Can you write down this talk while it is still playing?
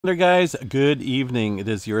There guys, good evening. It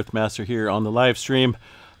is the Earthmaster here on the live stream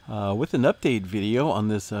with an update video on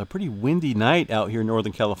this pretty windy night out here in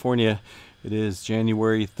Northern California. It is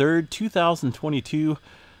January 3rd, 2022,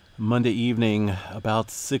 Monday evening, about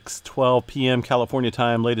 6:12 p.m. California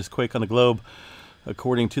time, latest quake on the globe.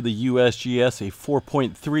 According to the USGS, a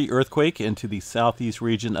 4.3 earthquake into the southeast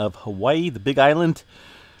region of Hawaii, the Big Island.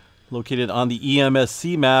 Located on the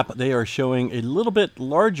EMSC map, they are showing a little bit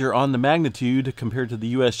larger on the magnitude compared to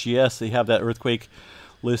the USGS. They have that earthquake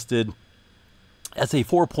listed as a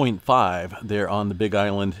 4.5 there on the Big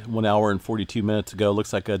Island 1 hour and 42 minutes ago.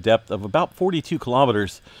 Looks like a depth of about 42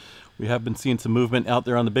 kilometers. We have been seeing some movement out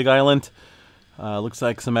there on the Big Island. Looks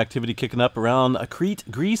like some activity kicking up around Crete,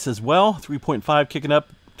 Greece as well. 3.5 kicking up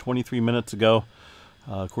 23 minutes ago.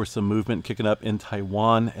 Of course, some movement kicking up in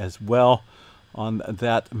Taiwan as well. On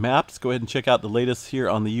that map, let's go ahead and check out the latest here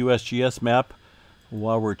on the USGS map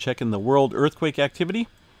while we're checking the world earthquake activity.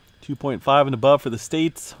 2.5 and above for the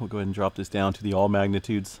states. We'll go ahead and drop this down to the all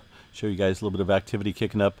magnitudes. Show you guys a little bit of activity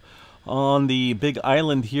kicking up on the Big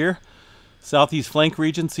Island here. Southeast flank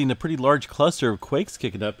region seeing a pretty large cluster of quakes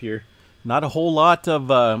kicking up here. Not a whole lot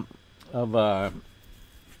of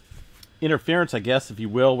interference, I guess, if you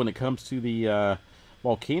will, when it comes to the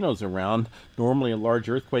volcanoes around. Normally a large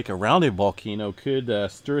earthquake around a volcano could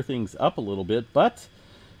stir things up a little bit, but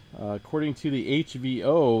according to the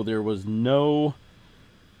HVO, there was no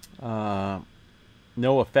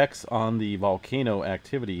effects on the volcano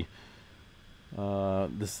activity.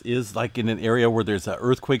 This is like in an area where there's an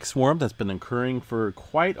earthquake swarm that's been occurring for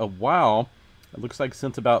quite a while. It looks like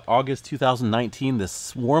since about August 2019, this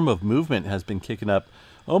swarm of movement has been kicking up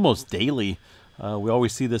almost daily. We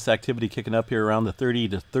always see this activity kicking up here around the 30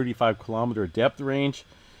 to 35 kilometer depth range.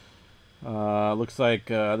 Looks like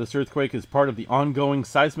this earthquake is part of the ongoing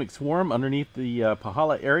seismic swarm underneath the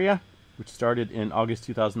Pahala area, which started in August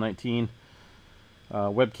 2019.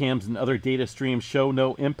 Webcams and other data streams show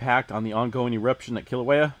no impact on the ongoing eruption at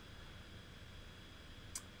Kilauea.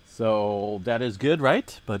 So that is good,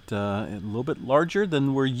 right? But a little bit larger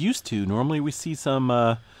than we're used to. Normally we see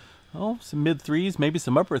some some mid threes, maybe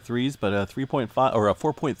some upper threes, but a 3.5 or a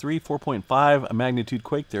 4.3, 4.5 magnitude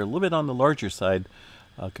quake there. A little bit on the larger side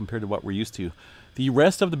compared to what we're used to. The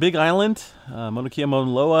rest of the Big Island, Mauna Kea, Mauna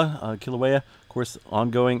Loa, Kilauea, of course,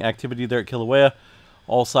 ongoing activity there at Kilauea.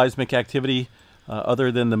 All seismic activity other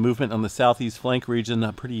than the movement on the southeast flank region,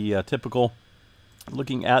 pretty typical.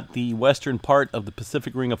 Looking at the western part of the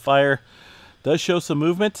Pacific Ring of Fire, does show some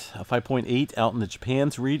movement. 5.8 out in the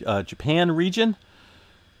Japan region.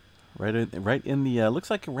 Right in the, looks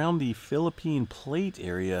like around the Philippine Plate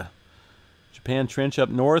area. Japan Trench up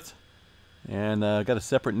north. And got a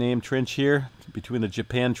separate name trench here between the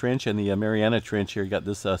Japan Trench and the Mariana Trench here. You got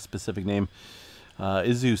this specific name.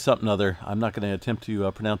 Izu something other. I'm not going to attempt to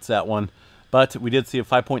pronounce that one. But we did see a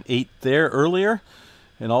 5.8 there earlier.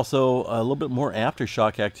 And also a little bit more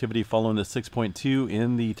aftershock activity following the 6.2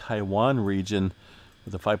 in the Taiwan region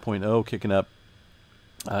with a 5.0 kicking up.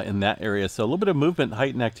 In that area. So a little bit of movement,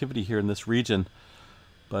 heightened activity here in this region.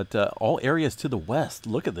 But all areas to the west,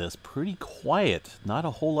 look at this, pretty quiet. Not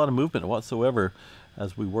a whole lot of movement whatsoever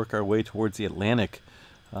as we work our way towards the Atlantic.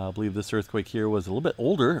 I believe this earthquake here was a little bit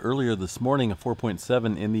older, earlier this morning, a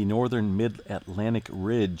 4.7 in the northern mid-Atlantic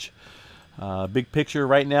ridge. Big picture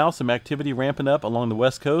right now, some activity ramping up along the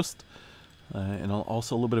west coast. And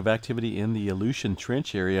also a little bit of activity in the Aleutian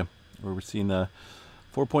Trench area where we're seeing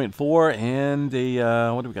 4.4 and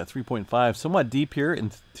a, what do we got, 3.5, somewhat deep here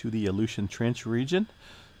into the Aleutian Trench region.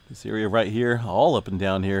 This area right here, all up and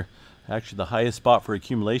down here. Actually, the highest spot for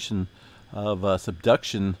accumulation of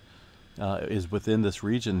subduction is within this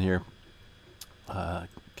region here.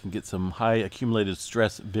 Can get some high accumulated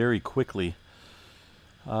stress very quickly.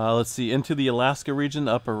 Let's see, into the Alaska region,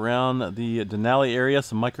 up around the Denali area,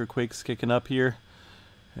 some microquakes kicking up here.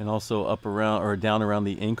 And also up around or down around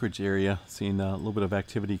the Anchorage area, seeing a little bit of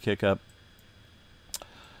activity kick up.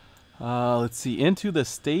 Let's see, into the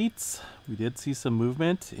states, we did see some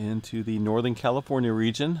movement into the Northern California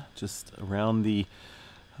region, just around the,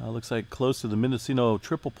 looks like close to the Mendocino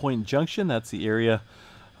Triple Point Junction. That's the area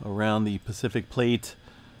around the Pacific Plate,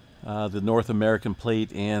 the North American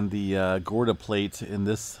Plate, and the Gorda Plate in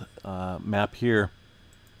this map here.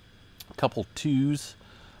 A couple twos.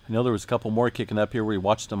 I know there was a couple more kicking up here. We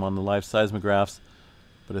watched them on the live seismographs,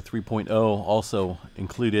 but a 3.0 also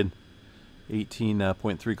included.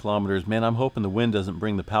 18.3 kilometers. Man, I'm hoping the wind doesn't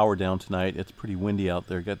bring the power down tonight. It's pretty windy out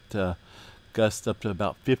there. Got gusts up to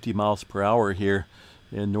about 50 miles per hour here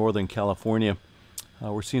in Northern California.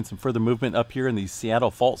 We're seeing some further movement up here in the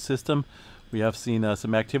Seattle Fault System. We have seen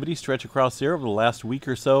some activity stretch across there over the last week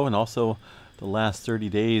or so, and also the last 30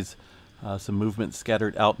 days. Some movement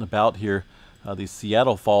scattered out and about here. The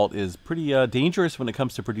Seattle fault is pretty dangerous when it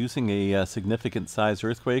comes to producing a significant size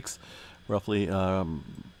earthquakes. Roughly,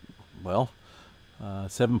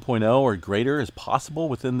 7.0 or greater is possible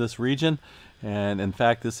within this region. And in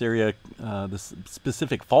fact, this area, this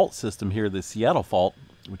specific fault system here, the Seattle fault,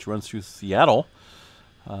 which runs through Seattle,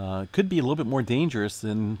 could be a little bit more dangerous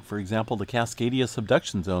than, for example, the Cascadia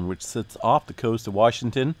subduction zone, which sits off the coast of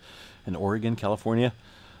Washington and Oregon, California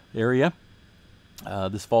area.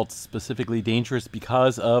 This fault's specifically dangerous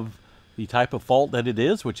because of the type of fault that it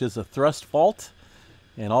is, which is a thrust fault,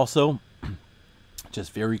 and also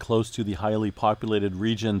just very close to the highly populated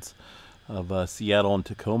regions of Seattle and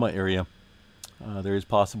Tacoma area. There is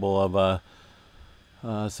possible of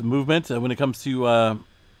some movement when it comes to,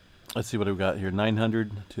 let's see what we've got here,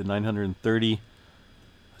 900 to 930.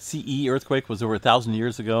 CE earthquake was over 1,000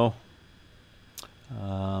 years ago.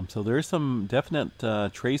 So there's some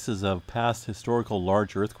definite traces of past historical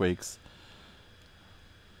large earthquakes.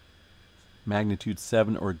 Magnitude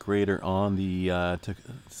 7 or greater on the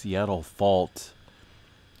Seattle fault.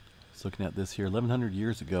 Just looking at this here, 1,100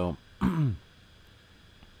 years ago.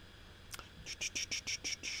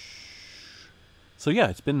 So yeah,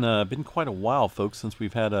 it's been quite a while, folks, since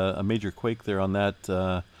we've had a major quake there on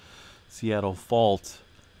that Seattle fault.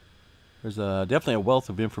 There's definitely a wealth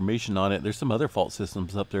of information on it. There's some other fault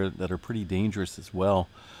systems up there that are pretty dangerous as well.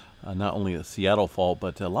 Not only the Seattle fault,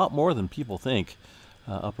 but a lot more than people think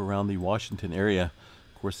up around the Washington area.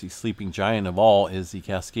 Of course, the sleeping giant of all is the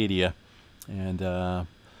Cascadia. And at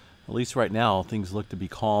least right now, things look to be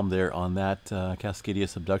calm there on that Cascadia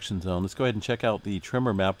subduction zone. Let's go ahead and check out the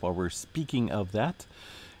tremor map while we're speaking of that.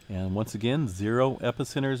 And once again, 0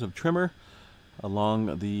 epicenters of tremor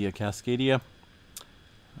along the Cascadia.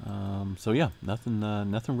 So yeah,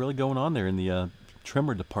 nothing really going on there in the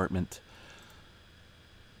tremor department.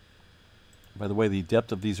 By the way, the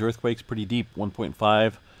depth of these earthquakes pretty deep,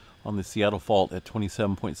 1.5 on the Seattle fault at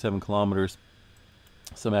 27.7 kilometers.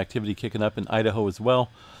 Some activity kicking up in Idaho as well,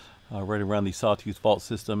 right around the Sawtooth Fault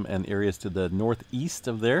system and areas to the northeast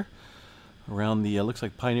of there. Around the, looks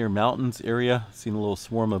like Pioneer Mountains area, seen a little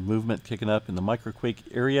swarm of movement kicking up in the microquake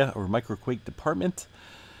area or microquake department.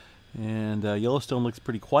 And Yellowstone looks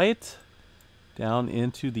pretty quiet. Down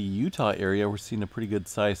into the Utah area, we're seeing a pretty good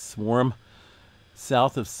sized swarm.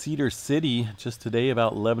 South of Cedar City, just today,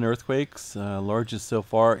 about 11 earthquakes. Largest so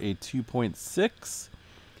far, a 2.6.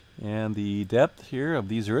 And the depth here of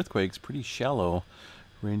these earthquakes, pretty shallow,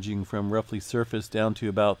 ranging from roughly surface down to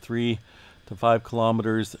about 3 to 5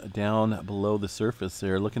 kilometers down below the surface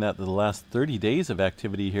there. Looking at the last 30 days of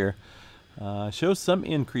activity here, shows some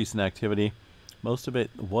increase in activity. Most of it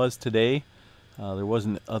was today. There was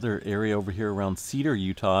an other area over here around Cedar,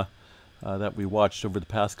 Utah, that we watched over the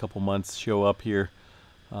past couple months show up here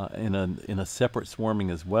in a separate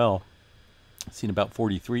swarming as well. Seen about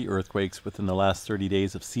 43 earthquakes within the last 30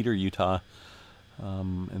 days of Cedar, Utah,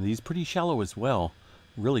 and these pretty shallow as well,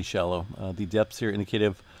 really shallow. The depths here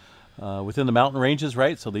indicative within the mountain ranges,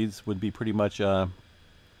 right? So these would be pretty much right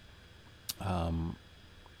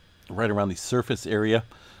around the surface area.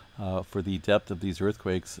 For the depth of these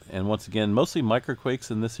earthquakes. And once again, mostly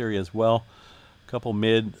microquakes in this area as well. A couple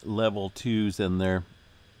mid-level 2s in there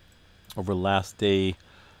over last day.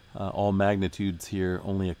 All magnitudes here,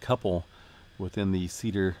 only a couple within the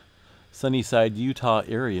Cedar, Sunnyside, Utah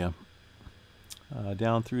area.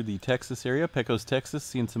 Down through the Texas area, Pecos, Texas,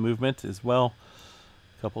 seeing some movement as well.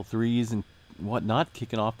 A couple 3s and whatnot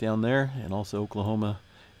kicking off down there. And also Oklahoma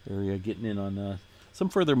area getting in on some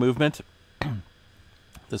further movement.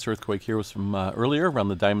 This earthquake here was from earlier around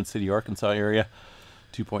the Diamond City, Arkansas area,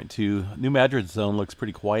 2.2. New Madrid zone looks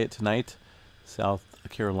pretty quiet tonight. South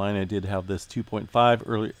Carolina did have this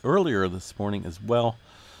 2.5 earlier this morning as well.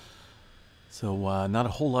 So not a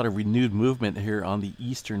whole lot of renewed movement here on the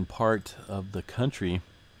eastern part of the country.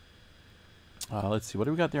 Let's see, what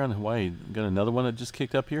do we got there on Hawaii? We got another one that just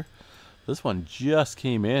kicked up here. This one just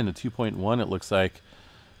came in at 2.1, it looks like,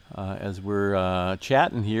 as we're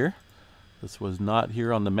chatting here. This was not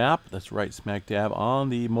here on the map. That's right smack dab on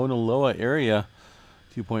the Mauna Loa area.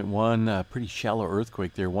 2.1, pretty shallow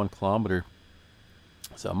earthquake there, 1 kilometer.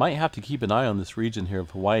 So I might have to keep an eye on this region here of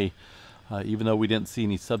Hawaii, even though we didn't see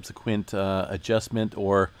any subsequent adjustment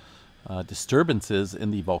or disturbances in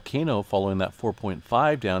the volcano following that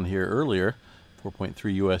 4.5 down here earlier. 4.3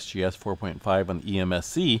 USGS, 4.5 on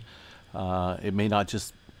EMSC. It may not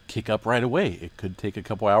just kick up right away. It could take a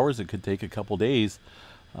couple hours. It could take a couple days.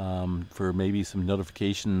 for maybe some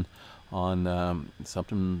notification on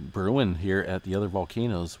something brewing here at the other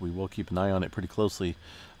volcanoes. We will keep an eye on it pretty closely.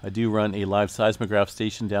 I do run a live seismograph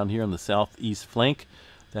station down here on the southeast flank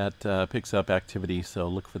that picks up activity, so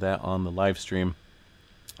look for that on the live stream.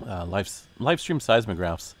 Live stream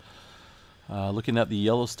seismographs. Looking at the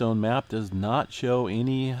Yellowstone map, does not show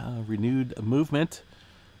any renewed movement.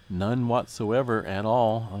 None whatsoever at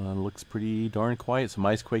all. Looks pretty darn quiet. Some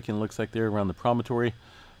ice quaking looks like there around the promontory.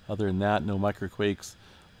 Other than that, no microquakes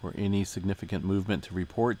or any significant movement to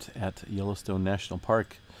report at Yellowstone National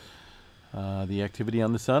Park. The activity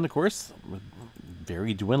on the sun, of course,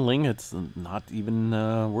 very dwindling. It's not even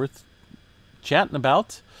worth chatting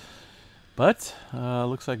about. But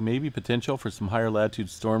looks like maybe potential for some higher latitude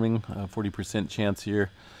storming. 40% chance here,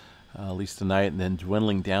 at least tonight, and then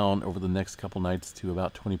dwindling down over the next couple nights to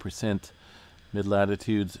about 20%.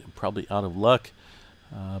 Mid-latitudes probably out of luck.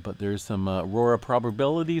 But there's some aurora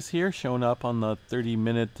probabilities here showing up on the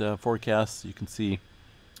 30-minute forecast. You can see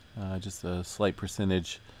just a slight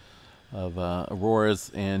percentage of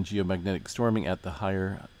auroras and geomagnetic storming at the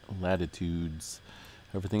higher latitudes.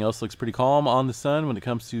 Everything else looks pretty calm on the sun when it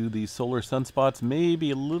comes to the solar sunspots.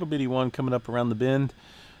 Maybe a little bitty one coming up around the bend.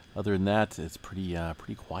 Other than that, it's pretty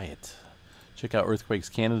quiet. Check out Earthquakes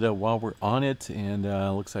Canada while we're on it, and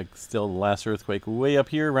looks like still the last earthquake way up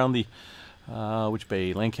here around the which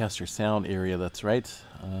bay? Lancaster Sound area, that's right.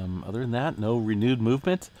 Other than that, no renewed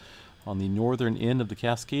movement on the northern end of the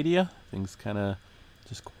Cascadia. Things kind of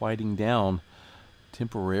just quieting down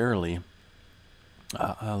temporarily.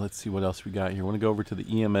 Let's see what else we got here. I want to go over to the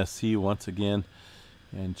EMSC once again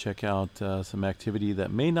and check out some activity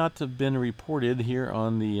that may not have been reported here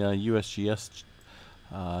on the USGS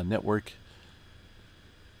network.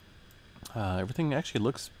 Everything actually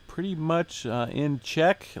looks pretty much in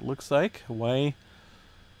check, it looks like. Hawaii,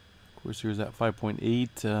 of course, here's that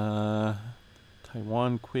 5.8.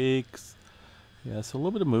 Taiwan quakes. Yeah, so a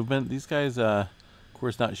little bit of movement. These guys, of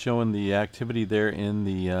course, not showing the activity there in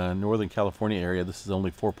the Northern California area. This is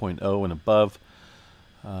only 4.0 and above.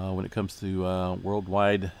 When it comes to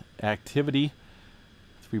worldwide activity,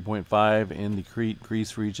 3.5 in the Crete,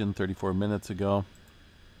 Greece region 34 minutes ago.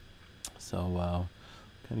 So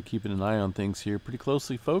kind of keeping an eye on things here pretty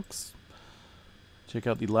closely, folks. Check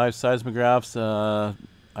out the live seismographs.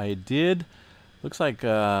 I did, looks like,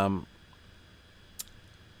 well,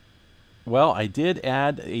 I did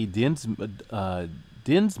add a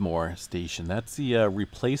Dinsmore station. That's the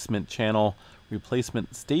replacement channel,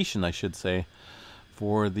 replacement station, I should say,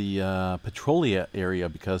 for the Petrolia area,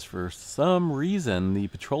 because for some reason the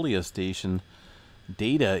Petrolia station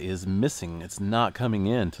data is missing. It's not coming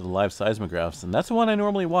in to the live seismographs, and that's the one I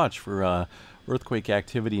normally watch for earthquake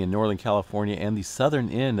activity in Northern California and the southern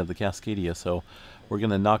end of the Cascadia. So we're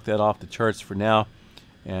going to knock that off the charts for now.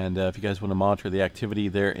 And if you guys want to monitor the activity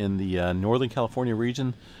there in the Northern California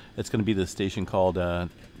region, it's going to be the station called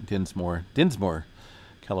Dinsmore,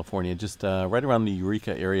 California, just right around the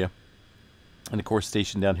Eureka area. And of course,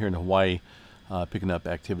 stationed down here in Hawaii, picking up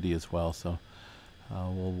activity as well. So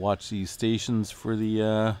we'll watch these stations for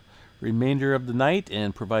the remainder of the night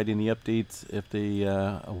and provide any updates if they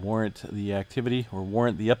warrant the activity or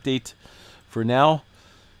warrant the update. For now,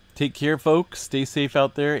 take care, folks. Stay safe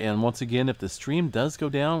out there. And once again, if the stream does go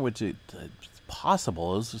down, which it's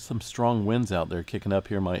possible, there's some strong winds out there kicking up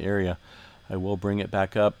here in my area, I will bring it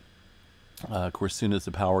back up, of course, as soon as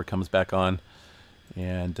the power comes back on,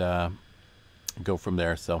 and go from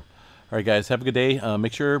there. So, all right, guys, have a good day.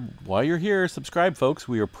 Make sure while you're here, subscribe, folks.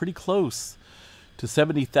 We are pretty close to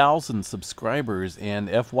 70,000 subscribers, and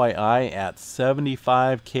FYI, at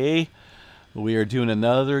 75K, we are doing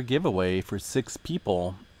another giveaway for 6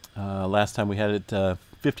 people. Last time we had it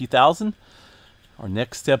 50,000. Our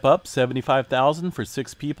next step up, 75,000 for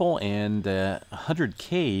 6 people, and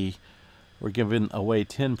 100K. We're giving away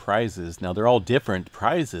 10 prizes. Now they're all different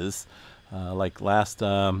prizes. Like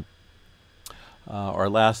our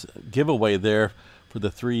last giveaway there for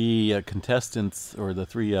the 3 contestants, or the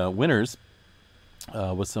 3 winners,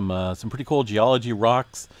 was some pretty cool geology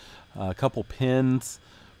rocks, a couple pins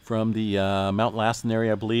from the Mount Lassen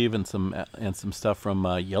area, I believe, and some stuff from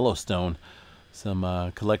Yellowstone, some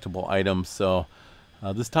collectible items. So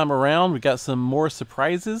this time around, we got some more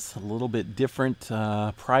surprises, a little bit different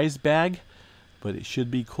prize bag, but it should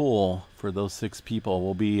be cool for those 6 people.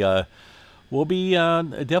 We'll be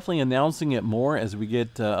definitely announcing it more as we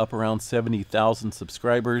get up around 70,000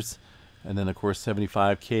 subscribers, and then of course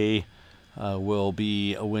 75K will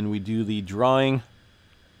be when we do the drawing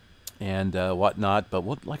and whatnot.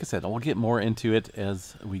 But like I said, I'll get more into it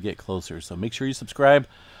as we get closer. So make sure you subscribe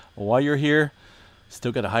while you're here.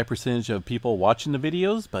 Still got a high percentage of people watching the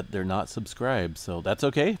videos, but they're not subscribed. So that's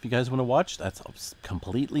okay. If you guys want to watch, that's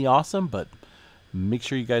completely awesome. But make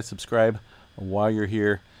sure you guys subscribe while you're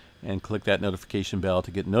here and click that notification bell to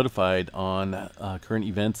get notified on current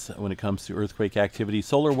events when it comes to earthquake activity,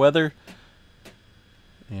 solar weather,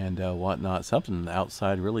 and whatnot. Something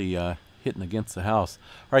outside really hitting against the house.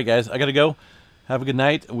 All right, guys, I got to go. Have a good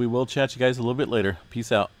night. We will chat you guys a little bit later.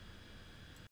 Peace out.